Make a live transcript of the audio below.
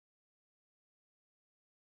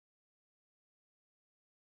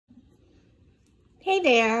Hey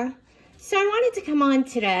there. So I wanted to come on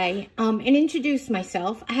today and introduce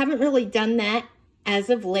myself. I haven't really done that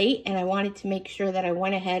as of late, and I wanted to make sure that I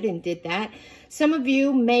went ahead and did that. Some of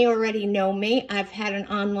you may already know me. I've had an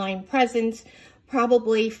online presence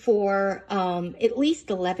probably for at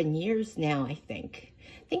least 11 years now, I think.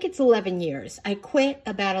 I think it's 11 years. I quit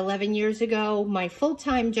about 11 years ago, my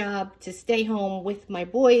full-time job, to stay home with my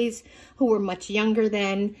boys who were much younger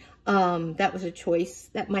then. That was a choice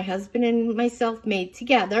that my husband and myself made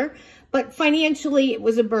together, but financially it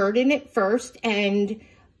was a burden at first, and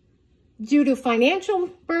due to financial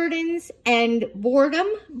burdens and boredom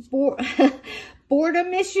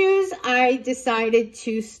issues, I decided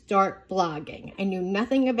to start blogging. I knew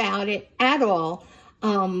nothing about it at all,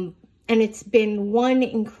 and it's been one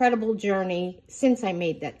incredible journey since I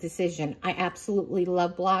made that decision. I absolutely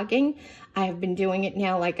love blogging. I have been doing it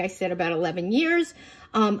now, like I said, about 11 years.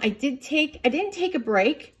 I didn't take a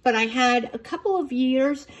break, but I had a couple of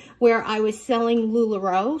years where I was selling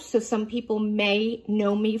LuLaRoe. So some people may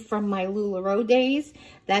know me from my LuLaRoe days.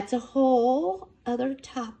 That's a whole other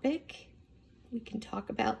topic. We can talk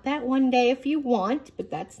about that one day if you want, but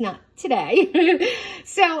that's not today.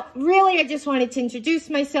 So really, I just wanted to introduce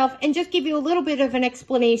myself and just give you a little bit of an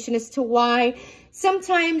explanation as to why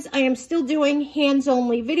sometimes I am still doing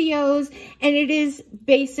hands-only videos, and it is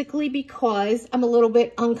basically because I'm a little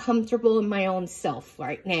bit uncomfortable in my own self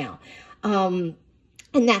right now. And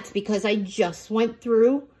that's because I just went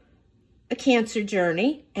through a cancer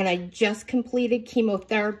journey, and I just completed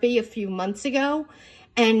chemotherapy a few months ago,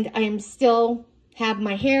 and I am still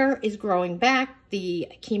my hair is growing back. The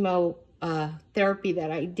chemo therapy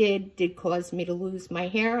that I did cause me to lose my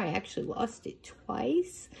hair. I actually lost it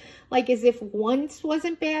twice. Like as if once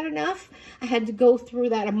wasn't bad enough. I had to go through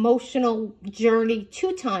that emotional journey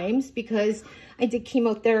 2 times because I did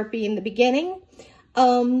chemotherapy in the beginning.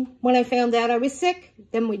 When I found out I was sick,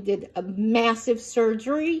 then we did a massive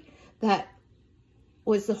surgery that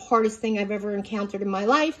was the hardest thing I've ever encountered in my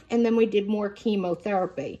life. And then we did more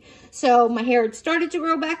chemotherapy. So my hair had started to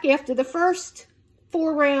grow back after the first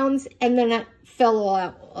 4 rounds, and then it fell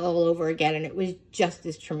all over again, and it was just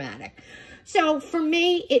as traumatic. So for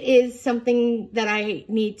me, it is something that I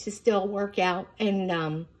need to still work out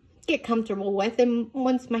and get comfortable with. And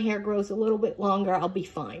once my hair grows a little bit longer, I'll be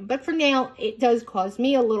fine. But for now, it does cause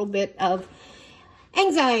me a little bit of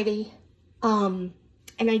anxiety.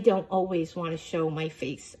 And I don't always want to show my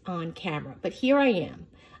face on camera. But here I am.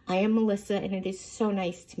 I am Melissa, and it is so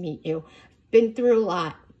nice to meet you. Been through a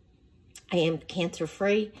lot. I am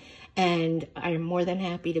cancer-free, and I am more than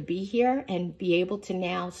happy to be here and be able to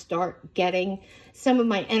now start getting some of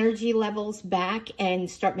my energy levels back and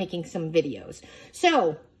start making some videos.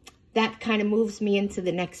 So that kind of moves me into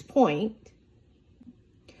the next point.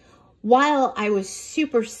 While I was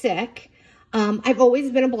super sick, I've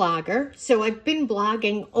always been a blogger, so I've been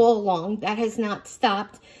blogging all along. That has not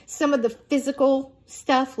stopped. Some of the physical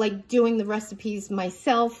stuff, like doing the recipes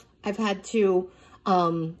myself, I've had to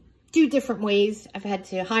do different ways. I've had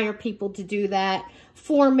to hire people to do that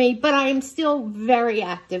for me, but I am still very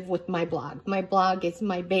active with my blog. My blog is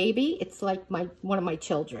my baby. It's like one of my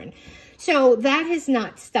children. So that has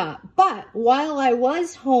not stopped. But while I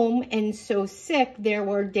was home and so sick, there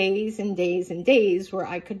were days and days and days where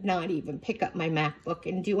I could not even pick up my MacBook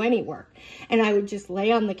and do any work. And I would just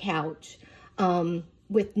lay on the couch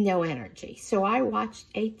with no energy. So I watched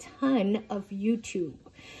a ton of YouTube.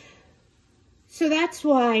 So that's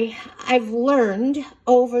why I've learned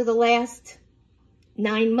over the last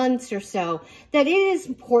 9 months or so that it is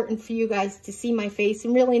important for you guys to see my face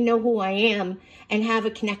and really know who I am and have a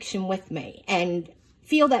connection with me and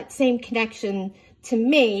feel that same connection to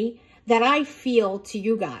me that I feel to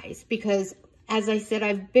you guys. Because as I said,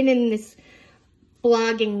 I've been in this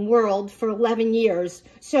blogging world for 11 years.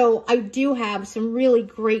 So I do have some really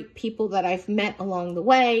great people that I've met along the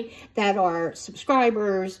way that are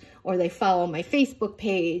subscribers, or they follow my Facebook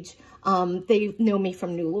page. They know me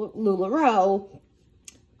from LuLaRoe.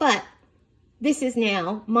 But this is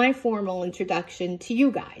now my formal introduction to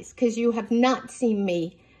you guys, because you have not seen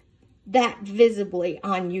me that visibly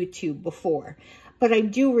on YouTube before. But I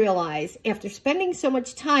do realize, after spending so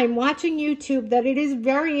much time watching YouTube, that it is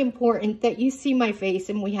very important that you see my face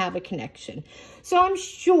and we have a connection. So I'm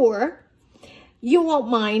sure you won't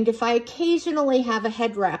mind if I occasionally have a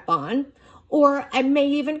head wrap on, or I may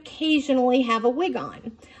even occasionally have a wig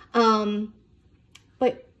on.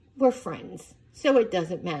 But we're friends, so it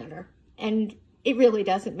doesn't matter. And it really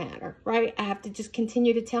doesn't matter, right? I have to just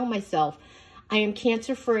continue to tell myself, I am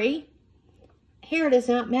cancer-free. Hair does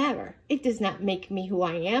not matter. It does not make me who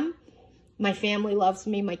I am. My family loves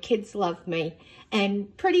me. My kids love me.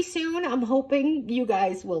 And pretty soon, I'm hoping you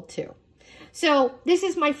guys will too. So this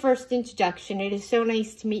is my first introduction. It is so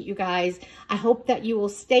nice to meet you guys. I hope that you will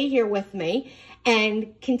stay here with me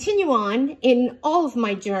and continue on in all of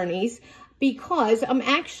my journeys, because I'm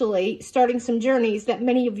actually starting some journeys that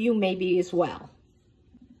many of you may be as well.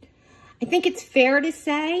 I think it's fair to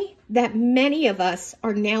say that many of us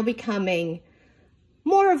are now becoming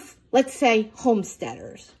more of, let's say,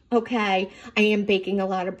 homesteaders, okay? I am baking a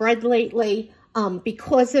lot of bread lately.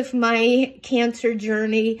 Because of my cancer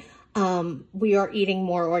journey, we are eating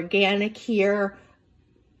more organic here.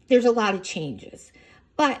 There's a lot of changes.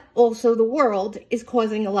 But also the world is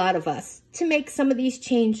causing a lot of us to make some of these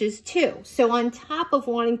changes too. So on top of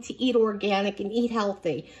wanting to eat organic and eat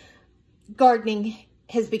healthy, gardening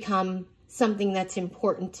has become something that's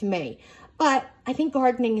important to me. But I think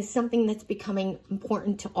gardening is something that's becoming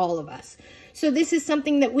important to all of us. So this is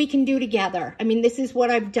something that we can do together. I mean, this is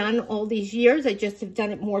what I've done all these years. I just have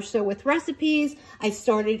done it more so with recipes. I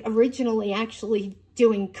started originally actually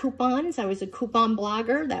doing coupons. I was a coupon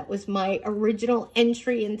blogger. That was my original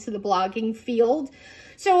entry into the blogging field.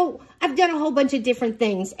 So I've done a whole bunch of different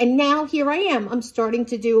things. And now here I am. I'm starting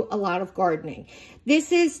to do a lot of gardening.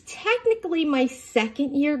 This is technically my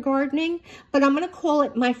second year gardening, but I'm going to call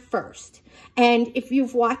it my first. And if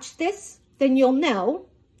you've watched this, then you'll know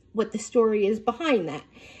what the story is behind that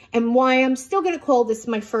and why I'm still going to call this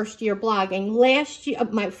my first year blogging. Last year,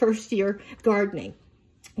 my first year gardening.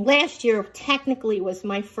 Last year technically was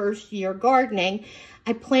my first year gardening.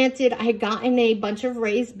 I had gotten a bunch of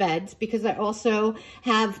raised beds because I also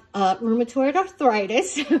have rheumatoid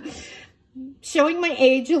arthritis, showing my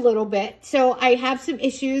age a little bit. So I have some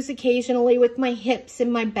issues occasionally with my hips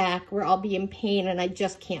and my back where I'll be in pain and I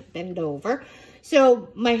just can't bend over. So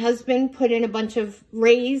my husband put in a bunch of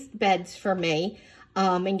raised beds for me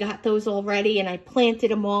and got those all ready, and I planted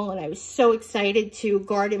them all, and I was so excited to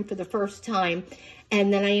garden for the first time.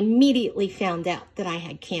 And then I immediately found out that I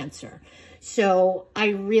had cancer. So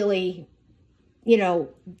I really,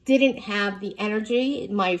 didn't have the energy.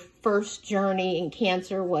 My first journey in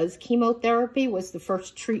cancer was chemotherapy, was the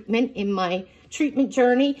first treatment in my treatment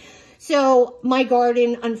journey. So my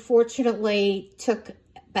garden, unfortunately, took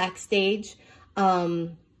backstage,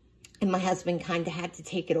 and my husband kind of had to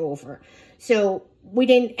take it over. So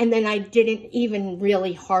and then I didn't even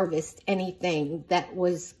really harvest anything that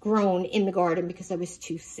was grown in the garden because I was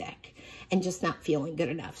too sick and just not feeling good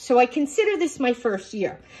enough. So I consider this my first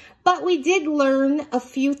year. But we did learn a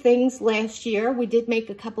few things last year. We did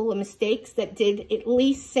make a couple of mistakes that did at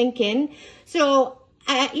least sink in. So,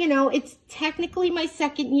 it's technically my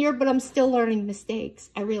second year, but I'm still learning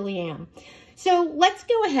mistakes. I really am. So let's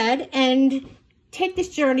go ahead and take this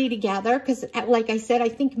journey together, because like I said, I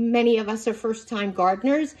think many of us are first-time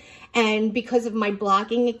gardeners, and because of my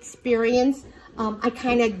blogging experience, I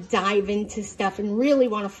kind of dive into stuff and really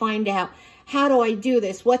want to find out, how do I do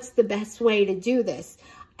this? What's the best way to do this?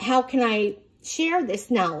 How can I share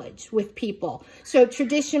this knowledge with people? So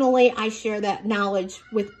traditionally, I share that knowledge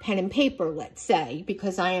with pen and paper, let's say,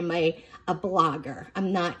 because I am a blogger.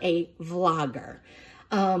 I'm not a vlogger.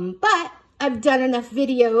 But I've done enough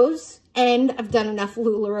videos and I've done enough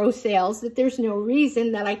LuLaRoe sales that there's no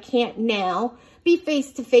reason that I can't now be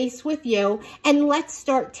face-to-face with you, and let's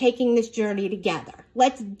start taking this journey together.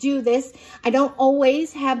 Let's do this. I don't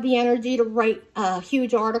always have the energy to write a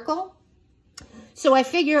huge article, so I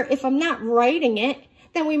figure if I'm not writing it,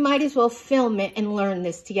 then we might as well film it and learn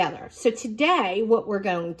this together. So today, what we're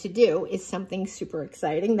going to do is something super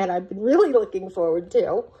exciting that I've been really looking forward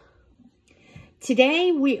to.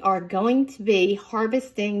 Today, we are going to be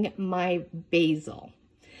harvesting my basil.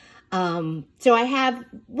 So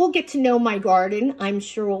we'll get to know my garden. I'm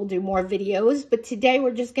sure we'll do more videos, but today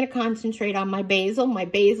we're just going to concentrate on my basil. My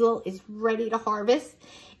basil is ready to harvest.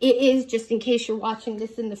 It is, just in case you're watching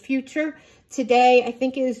this in the future, today, I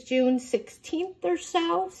think it is June 16th or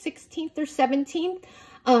so, 16th or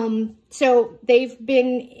 17th. So they've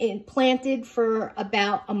been planted for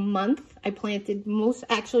about a month. I planted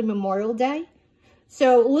actually Memorial Day.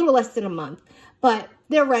 So a little less than a month, but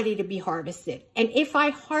they're ready to be harvested. And if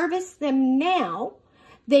I harvest them now,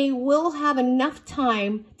 they will have enough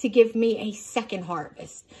time to give me a second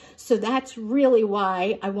harvest. So that's really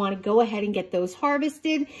why I want to go ahead and get those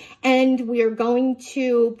harvested. And we are going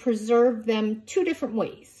to preserve them two different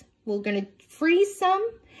ways. We're going to freeze some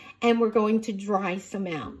and we're going to dry some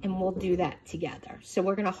out, and we'll do that together. So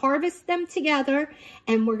we're going to harvest them together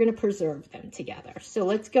and we're going to preserve them together. So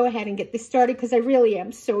let's go ahead and get this started, because I really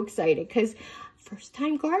am so excited, because first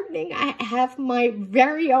time gardening, I have my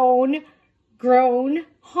very own grown,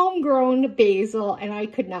 homegrown basil, and I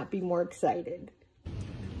could not be more excited.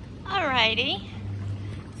 Alrighty,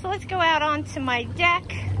 so let's go out onto my deck,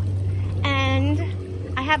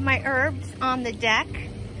 and I have my herbs on the deck,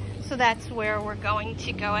 so that's where we're going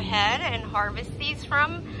to go ahead and harvest these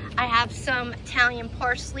from. I have some Italian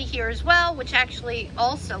parsley here as well, which actually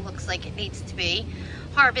also looks like it needs to be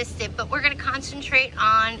harvested, but we're going to concentrate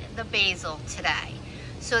on the basil today.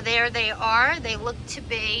 So there they are. They look to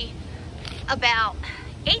be about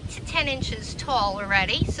 8 to 10 inches tall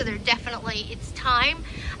already, so they're definitely, it's time.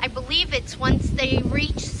 I believe it's once they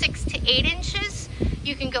reach 6 to 8 inches,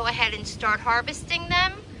 you can go ahead and start harvesting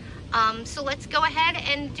them. So let's go ahead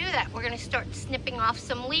and do that. We're going to start snipping off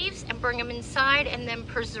some leaves and bring them inside and then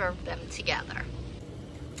preserve them together.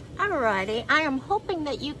 Alrighty, I am hoping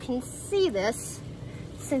that you can see this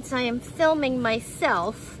since I am filming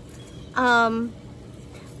myself.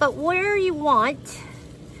 But where you want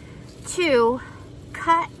to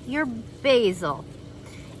cut your basil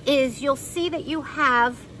is, you'll see that you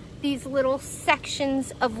have these little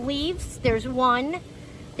sections of leaves. There's 1,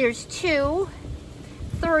 there's 2,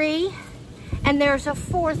 3, and there's a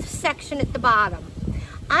 4th section at the bottom.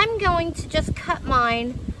 I'm going to just cut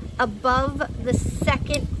mine above the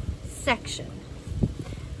 2nd section.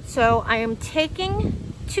 So I am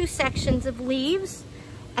taking 2 sections of leaves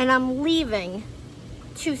and I'm leaving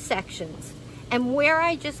 2 sections. And where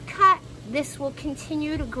I just cut, this will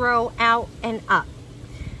continue to grow out and up.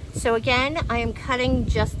 So again, I am cutting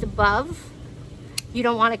just above. You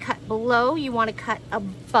don't want to cut below, you want to cut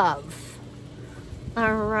above.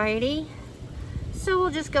 Alrighty. So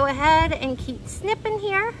we'll just go ahead and keep snipping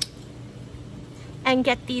here and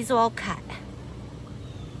get these all cut.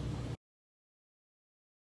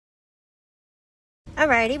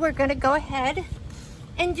 Alrighty, we're going to go ahead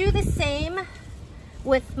and do the same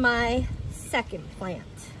with my 2nd plant.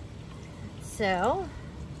 So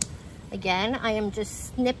again, I am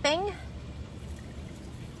just snipping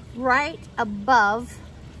right above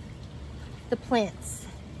the plants,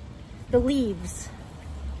 the leaves.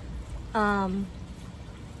 And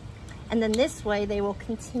then this way they will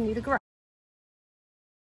continue to grow.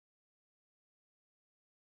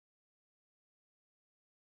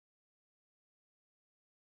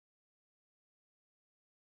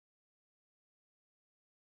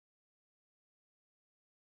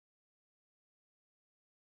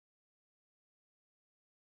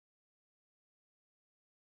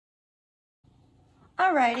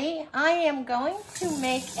 Alrighty, I am going to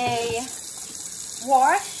make a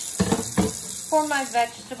wash for my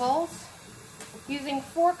vegetables using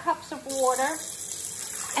 4 cups of water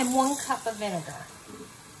and 1 cup of vinegar.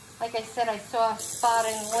 Like I said, I saw a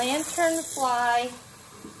spotted lanternfly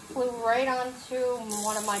flew right onto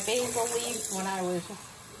one of my basil leaves when I was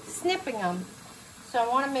snipping them. So I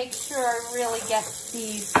want to make sure I really get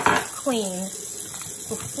these clean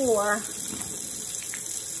before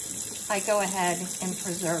I go ahead and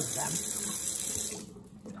preserve them.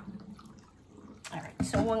 All right,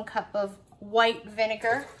 so 1 cup of white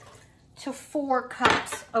vinegar to 4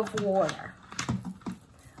 cups of water.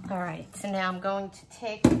 All right, so now I'm going to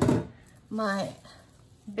take my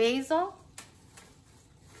basil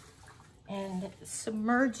and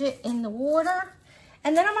submerge it in the water.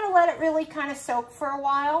 And then I'm gonna let it really kind of soak for a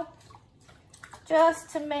while, just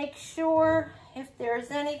to make sure if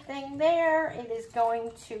there's anything there, it is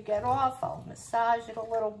going to get off. I'll massage it a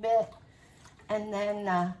little bit. And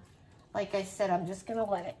then, like I said, I'm just gonna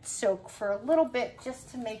let it soak for a little bit just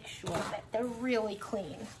to make sure that they're really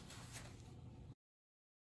clean.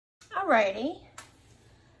 Alrighty,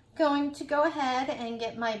 going to go ahead and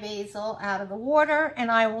get my basil out of the water, and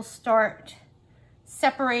I will start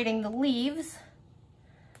separating the leaves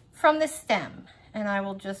from the stem. And I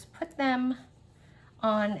will just put them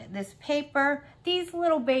on this paper. These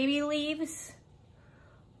little baby leaves,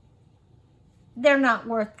 they're not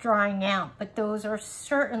worth drying out, but those are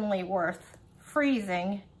certainly worth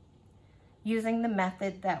freezing using the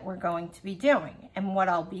method that we're going to be doing. And what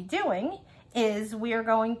I'll be doing is we are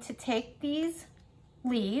going to take these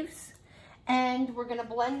leaves and we're going to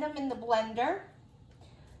blend them in the blender.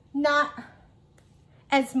 Not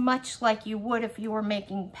as much like you would if you were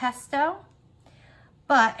making pesto,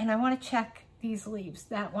 but, and I want to check these leaves.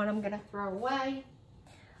 That one I'm going to throw away.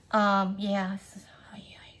 Yeah, I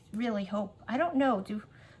really hope, I don't know, do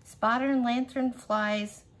spotted and lantern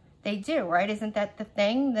flies, they do, right? Isn't that the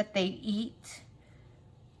thing that they eat?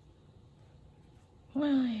 All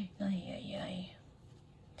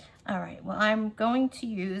right, well, I'm going to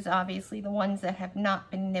use, obviously, the ones that have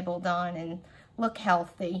not been nibbled on and look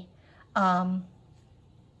healthy.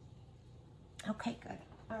 Okay, good.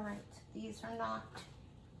 All right, these are not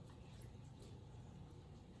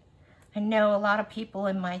I know a lot of people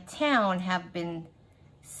in my town have been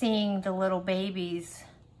seeing the little babies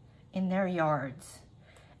in their yards,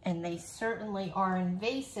 and they certainly are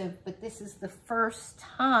invasive, but this is the first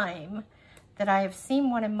time that I have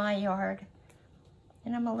seen one in my yard,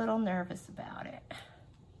 and I'm a little nervous about it.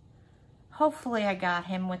 Hopefully I got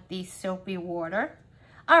him with the soapy water.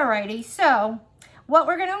 Alrighty, so what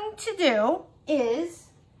we're going to do is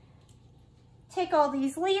take all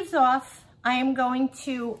these leaves off. I am going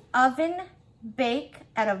to oven bake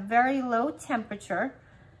at a very low temperature.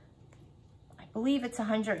 I believe it's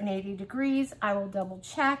 180 degrees. I will double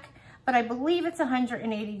check, but I believe it's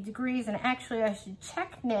 180 degrees, and actually I should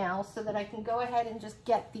check now so that I can go ahead and just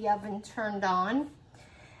get the oven turned on.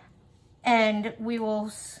 And we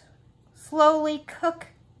will slowly cook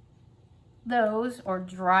those, or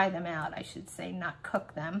dry them out, I should say, not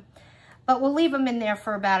cook them. But we'll leave them in there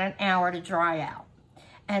for about an hour to dry out.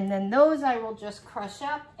 And then those I will just crush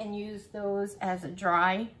up and use those as a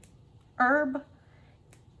dry herb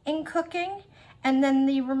in cooking. And then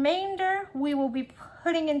the remainder we will be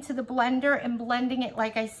putting into the blender and blending it,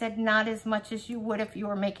 like I said, not as much as you would if you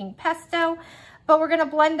were making pesto, but we're gonna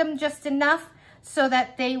blend them just enough so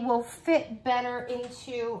that they will fit better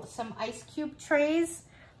into some ice cube trays.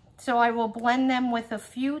 So I will blend them with a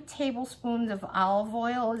few tablespoons of olive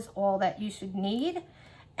oil is all that you should need.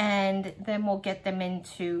 And then we'll get them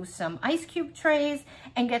into some ice cube trays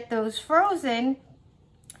and get those frozen.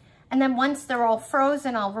 And then once they're all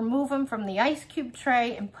frozen, I'll remove them from the ice cube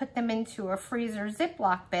tray and put them into a freezer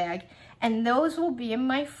Ziploc bag. And those will be in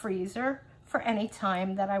my freezer for any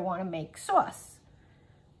time that I want to make sauce,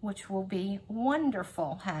 which will be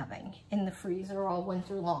wonderful having in the freezer all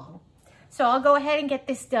winter long. So I'll go ahead and get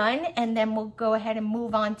this done, and then we'll go ahead and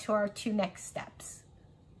move on to our two next steps.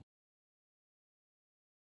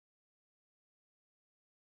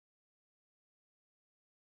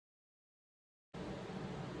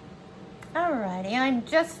 Alrighty, I'm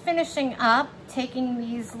just finishing up taking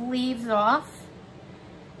these leaves off,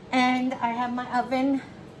 and I have my oven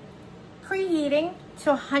preheating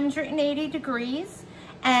to 180 degrees,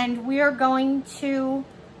 and we are going to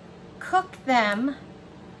cook them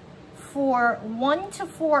for 1 to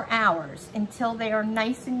 4 hours until they are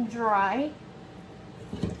nice and dry.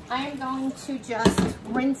 I am going to just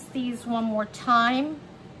rinse these one more time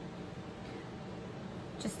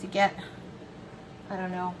just to get, I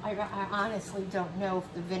don't know, I honestly don't know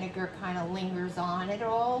if the vinegar kind of lingers on it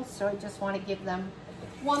all, so I just want to give them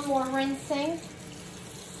one more rinsing.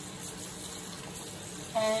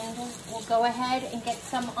 And we'll go ahead and get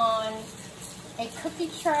some on a cookie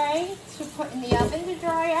tray to put in the oven to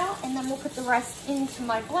dry out, and then we'll put the rest into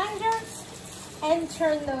my blender and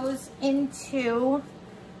turn those into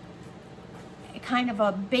a kind of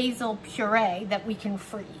a basil puree that we can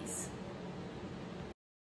freeze.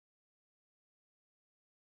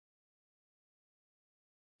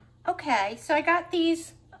 Okay, so I got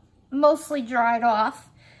these mostly dried off.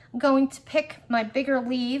 I'm going to pick my bigger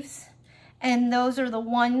leaves, and those are the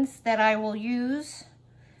ones that I will use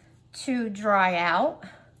to dry out.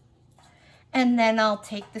 And then I'll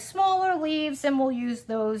take the smaller leaves and we'll use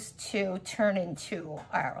those to turn into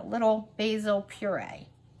our little basil puree.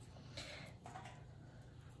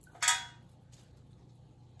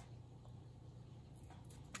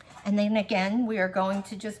 And then again, we are going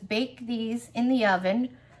to just bake these in the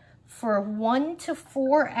oven for 1 to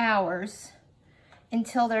 4 hours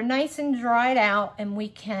until they're nice and dried out, and we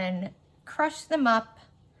can crush them up,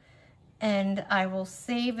 and I will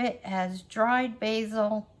save it as dried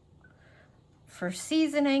basil for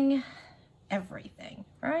seasoning everything,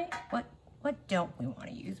 right? What don't we want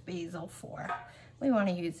to use basil for? We want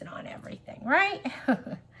to use it on everything, right?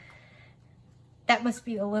 That must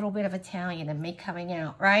be a little bit of Italian in me coming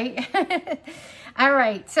out, right? All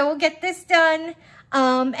right, so we'll get this done,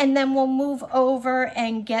 and then we'll move over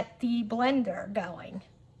and get the blender going.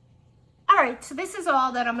 All right, so this is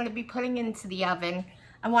all that I'm going to be putting into the oven.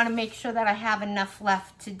 I want to make sure that I have enough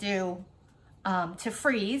left to do, to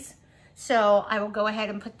freeze. So I will go ahead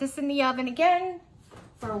and put this in the oven again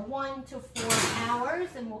for 1 to 4 hours,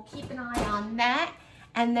 and we'll keep an eye on that.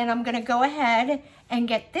 And then I'm going to go ahead and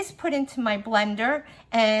get this put into my blender.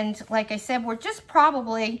 And like I said, we're just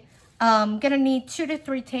probably going to need 2 to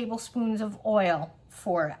 3 tablespoons of oil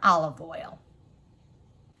for olive oil.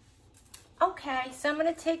 Okay, so I'm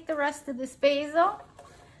going to take the rest of this basil,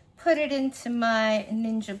 put it into my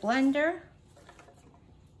Ninja blender.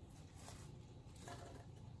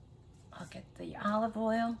 I'll get the olive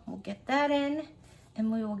oil, we'll get that in,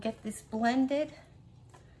 and we will get this blended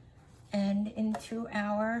and into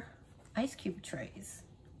our ice cube trays.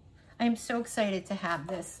 I am so excited to have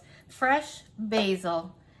this fresh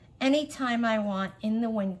basil anytime I want in the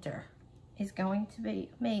winter is going to be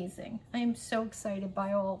amazing. I am so excited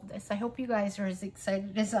by all of this. I hope you guys are as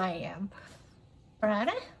excited as I am. Right,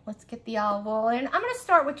 let's get the olive oil in. I'm gonna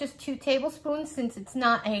start with just 2 tablespoons since it's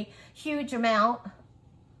not a huge amount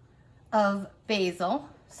of basil.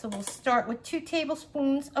 So we'll start with 2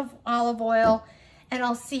 tablespoons of olive oil, and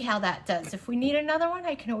I'll see how that does. If we need another one,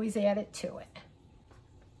 I can always add it to it.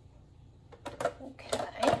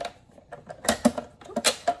 Okay.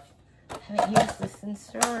 Oops. Haven't used this in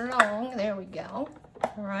so long. There we go.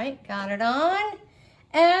 All right, got it on.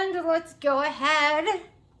 And let's go ahead.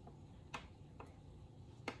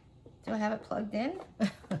 Do I have it plugged in?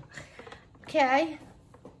 Okay.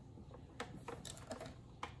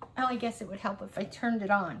 Oh, I guess it would help if I turned it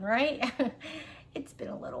on, right? It's been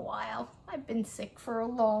a little while. I've been sick for a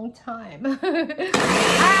long time. Let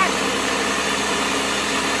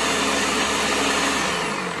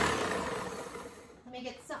me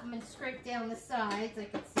get something and scrape down the sides. I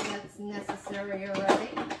can see that's necessary already.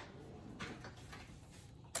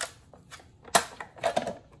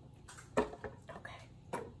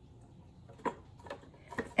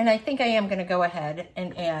 And I think I am going to go ahead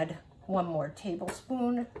and add 1 more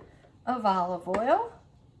tablespoon of olive oil.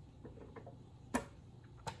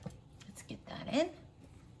 Let's get that in.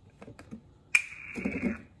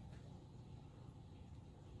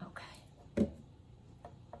 Okay.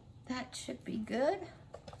 That should be good.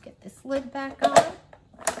 Get this lid back on.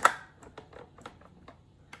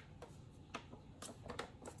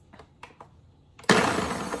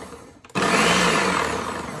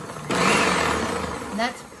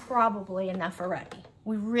 That's probably enough already.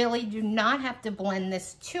 We really do not have to blend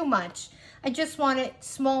this too much. I just want it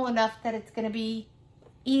small enough that it's going to be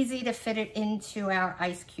easy to fit it into our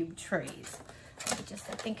ice cube trays. I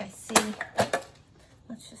think I see,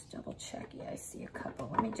 let's just double check. Yeah, I see a couple.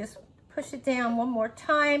 Let me just push it down one more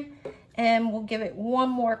time and we'll give it one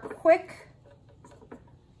more quick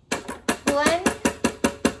blend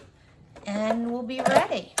and we'll be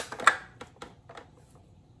ready.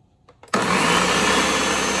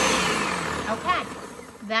 Okay,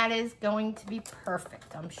 that is going to be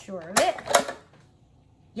perfect. I'm sure of it.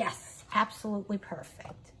 Yes, absolutely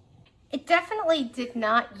perfect. It definitely did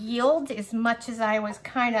not yield as much as I was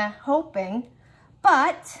kind of hoping,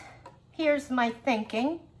 but here's my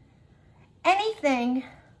thinking. Anything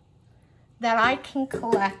that I can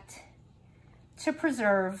collect to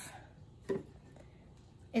preserve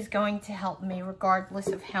is going to help me regardless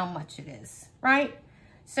of how much it is, right?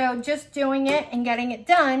 So just doing it and getting it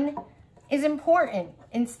done is important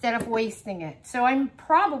instead of wasting it. So I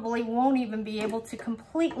probably won't even be able to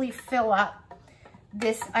completely fill up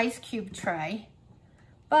this ice cube tray,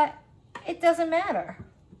 but it doesn't matter,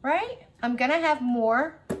 right? I'm gonna have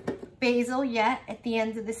more basil yet at the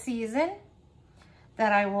end of the season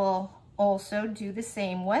that I will also do the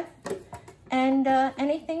same with. And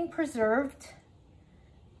anything preserved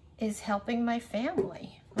is helping my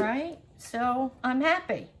family, right? So I'm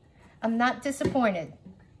happy. I'm not disappointed.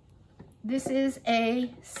 This is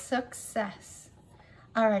a success.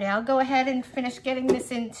 Alrighty, I'll go ahead and finish getting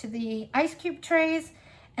this into the ice cube trays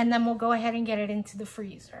and then we'll go ahead and get it into the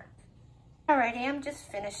freezer. Alrighty, I'm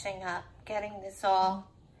just finishing up getting this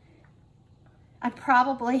all. I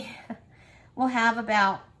probably will have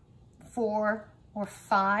about 4 or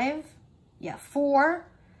 5, yeah, 4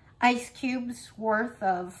 ice cubes worth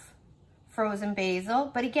of frozen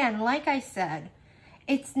basil. But again, like I said,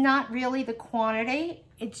 it's not really the quantity,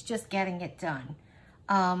 it's just getting it done.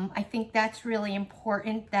 I think that's really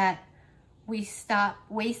important that we stop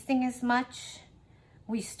wasting as much.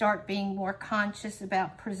 We start being more conscious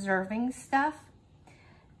about preserving stuff.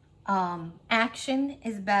 Action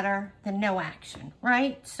is better than no action,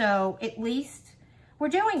 right? So at least we're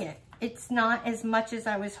doing it. It's not as much as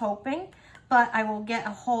I was hoping, but I will get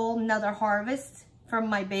a whole nother harvest from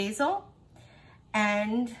my basil.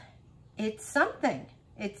 And it's something.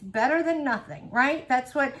 It's better than nothing, right?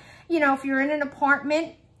 That's what, you know, if you're in an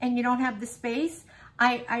apartment and you don't have the space,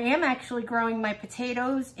 I am actually growing my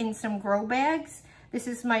potatoes in some grow bags. This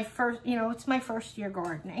is my first, you know, it's my first year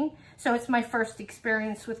gardening. So it's my first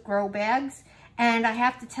experience with grow bags. And I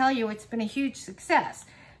have to tell you, it's been a huge success.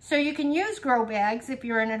 So you can use grow bags if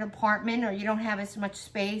you're in an apartment or you don't have as much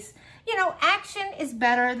space. You know, action is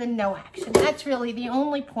better than no action. That's really the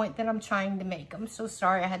only point that I'm trying to make. I'm so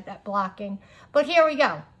sorry I had that blocking. But here we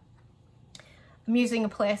go. I'm using a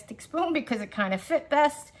plastic spoon because it kind of fit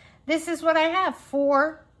best. This is what I have,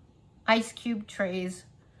 4 ice cube trays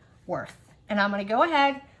worth. And I'm going to go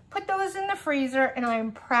ahead, put those in the freezer, and I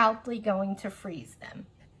am proudly going to freeze them.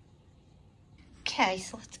 Okay,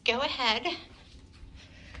 so let's go ahead.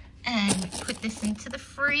 and put this into the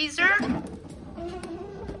freezer.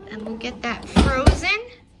 And we'll get that frozen.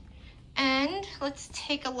 And let's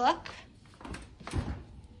take a look.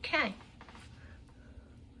 Okay.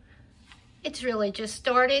 It's really just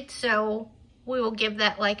started, so we will give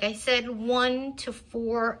that, like I said, 1 to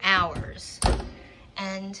 4 hours.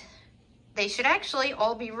 And they should actually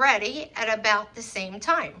all be ready at about the same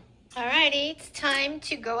time. Alrighty, it's time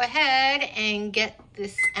to go ahead and get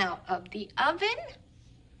this out of the oven.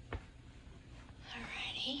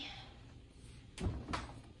 Alrighty.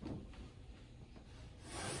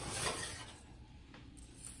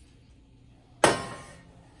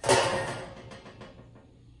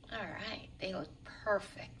 Alright, they look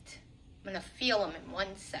perfect. I'm gonna feel them in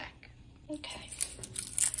 1 sec. Okay.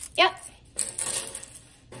 Yep.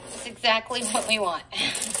 That's exactly what we want.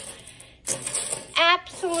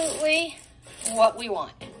 Absolutely what we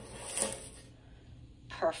want.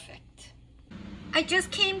 Perfect. I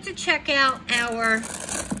just came to check out our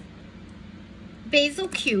basil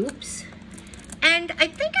cubes, and I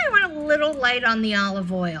think I went a little light on the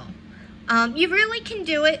olive oil. You really can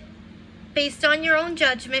do it based on your own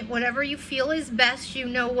judgment, whatever you feel is best. You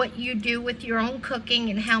know what you do with your own cooking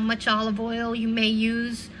and how much olive oil you may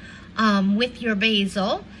use with your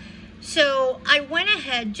basil. So I went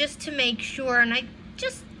ahead just to make sure, and I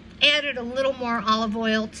just added a little more olive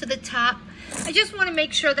oil to the top. I just want to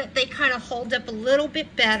make sure that they kind of hold up a little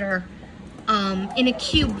bit better in a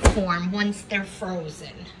cube form once they're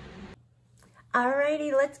frozen.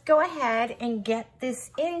 Alrighty, let's go ahead and get this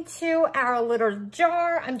into our little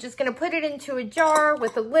jar. I'm just going to put it into a jar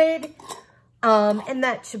with a lid, and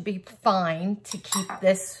that should be fine to keep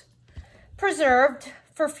this preserved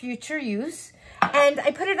for future use. And I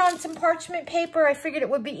put it on some parchment paper. I figured it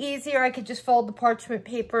would be easier. I could just fold the parchment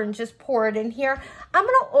paper and just pour it in here. I'm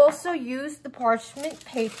going to also use the parchment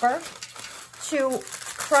paper to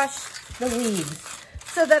crush the leaves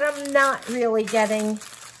so that I'm not really getting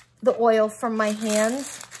the oil from my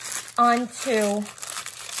hands onto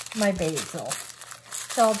my basil.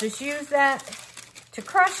 So I'll just use that to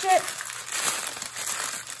crush it.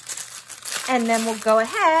 And then we'll go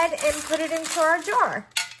ahead and put it into our jar.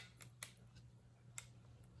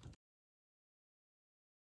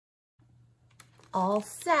 All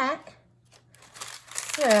set.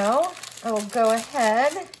 So I will go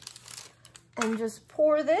ahead and just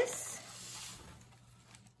pour this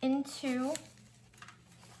into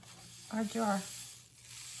our jar.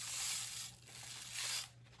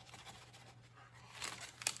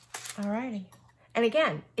 Alrighty. And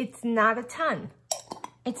again, it's not a ton.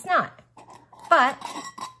 It's not. But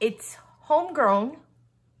it's homegrown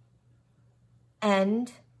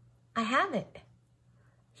and I have it.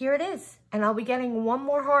 Here it is. And I'll be getting one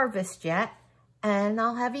more harvest yet, and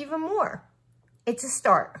I'll have even more. It's a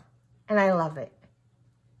start, and I love it.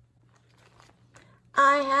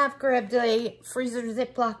 I have grabbed a freezer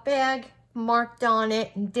Ziploc bag, marked on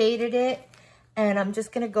it and dated it, and I'm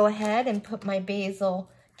just gonna go ahead and put my basil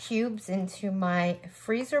cubes into my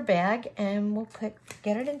freezer bag, and we'll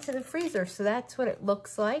get it into the freezer. So that's what it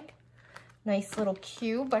looks like. Nice little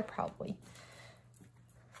cube. I probably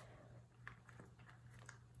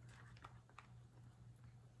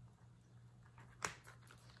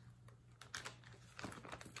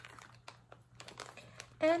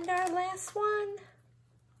and our last one.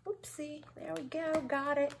 Oopsie, there we go,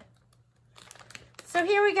 got it. So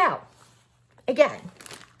here we go. Again,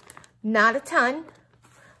 not a ton,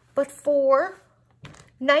 but 4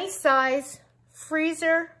 nice size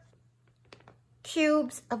freezer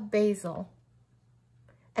cubes of basil.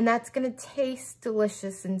 And that's gonna taste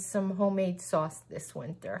delicious in some homemade sauce this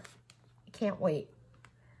winter. I can't wait.